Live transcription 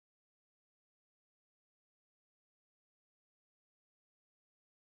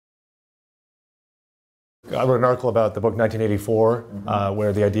I wrote an article about the book 1984,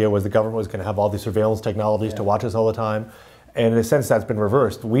 where the idea was the government was going to have all these surveillance technologies to watch us all the time. And in a sense, that's been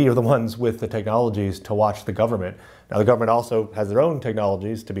reversed. We are the ones with the technologies to watch the government. Now, the government also has their own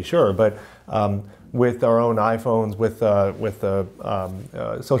technologies, to be sure, but with our own iPhones, with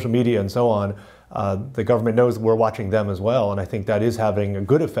social media and so on, the government knows we're watching them as well, and I think that is having a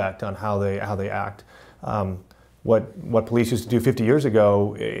good effect on how they act. What police used to do 50 years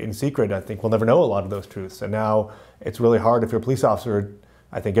ago in secret, I think we'll never know a lot of those truths. And now it's really hard if you're a police officer.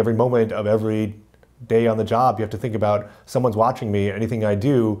 I think every moment of every day on the job, you have to think about someone's watching me. Anything I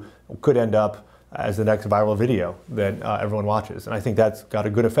do could end up as the next viral video that everyone watches. And I think that's got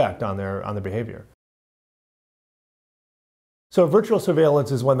a good effect on their behavior. So virtual surveillance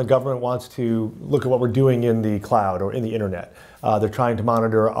is when the government wants to look at what we're doing in the cloud or in the internet. They're trying to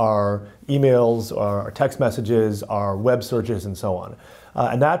monitor our emails, our text messages, our web searches, and so on.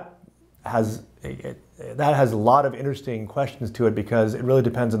 And that has a lot of interesting questions to it because it really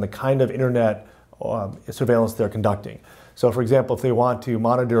depends on the kind of internet surveillance they're conducting. So for example, if they want to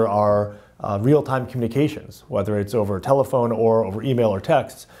monitor our real-time communications, whether it's over telephone or over email or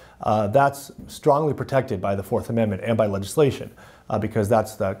texts, that's strongly protected by the Fourth Amendment and by legislation because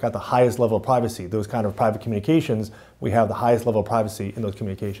that's got the highest level of privacy. Those kind of private communications, we have the highest level of privacy in those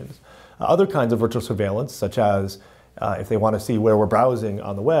communications. Other kinds of virtual surveillance, such as if they want to see where we're browsing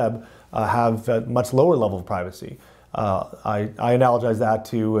on the web, have a much lower level of privacy. I analogize that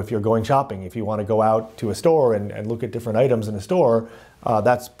to if you're going shopping. If you want to go out to a store and look at different items in a store,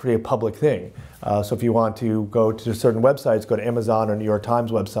 that's pretty a public thing. So if you want to go to certain websites, go to Amazon or New York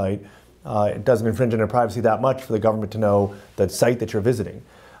Times website, it doesn't infringe on your privacy that much for the government to know the site that you're visiting.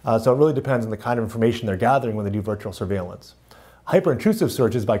 So it really depends on the kind of information they're gathering when they do virtual surveillance. Hyper-intrusive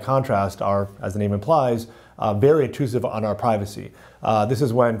searches, by contrast, are, as the name implies, very intrusive on our privacy. This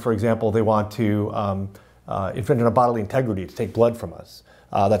is when, for example, they want to infringe on our bodily integrity, to take blood from us.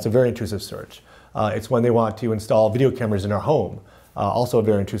 That's a very intrusive search. It's when they want to install video cameras in our home, also a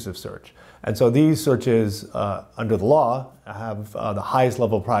very intrusive search. And so these searches, under the law, have the highest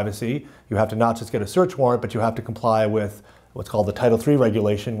level of privacy. You have to not just get a search warrant, but you have to comply with what's called the Title III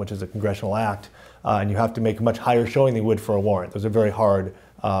regulation, which is a congressional act, and you have to make a much higher showing than you would for a warrant. Those are very hard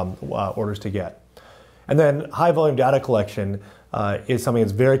orders to get. And then high volume data collection is something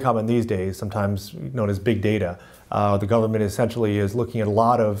that's very common these days, sometimes known as big data. The government essentially is looking at a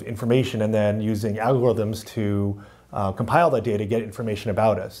lot of information and then using algorithms to compile that data to get information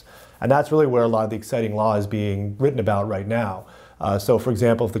about us. And that's really where a lot of the exciting law is being written about right now. So for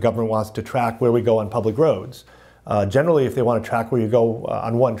example, if the government wants to track where we go on public roads, generally if they want to track where you go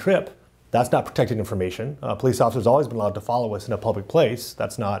on one trip, that's not protected information. Police officers have always been allowed to follow us in a public place.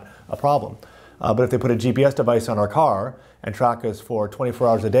 That's not a problem. But if they put a GPS device on our car and track us for 24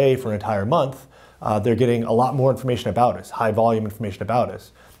 hours a day for an entire month, they're getting a lot more information about us, high volume information about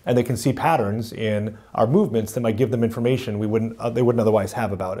us. And they can see patterns in our movements that might give them information they wouldn't otherwise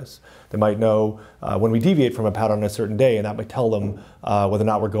have about us. They might know when we deviate from a pattern on a certain day, and that might tell them whether or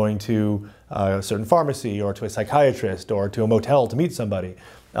not we're going to a certain pharmacy or to a psychiatrist or to a motel to meet somebody.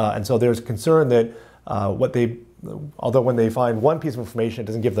 And so there's concern that although when they find one piece of information, it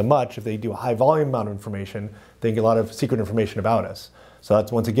doesn't give them much, if they do a high volume amount of information, they can get a lot of secret information about us. So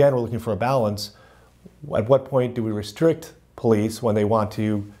that's, once again, we're looking for a balance. At what point do we restrict police when they want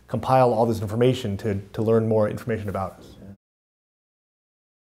to compile all this information to learn more information about us?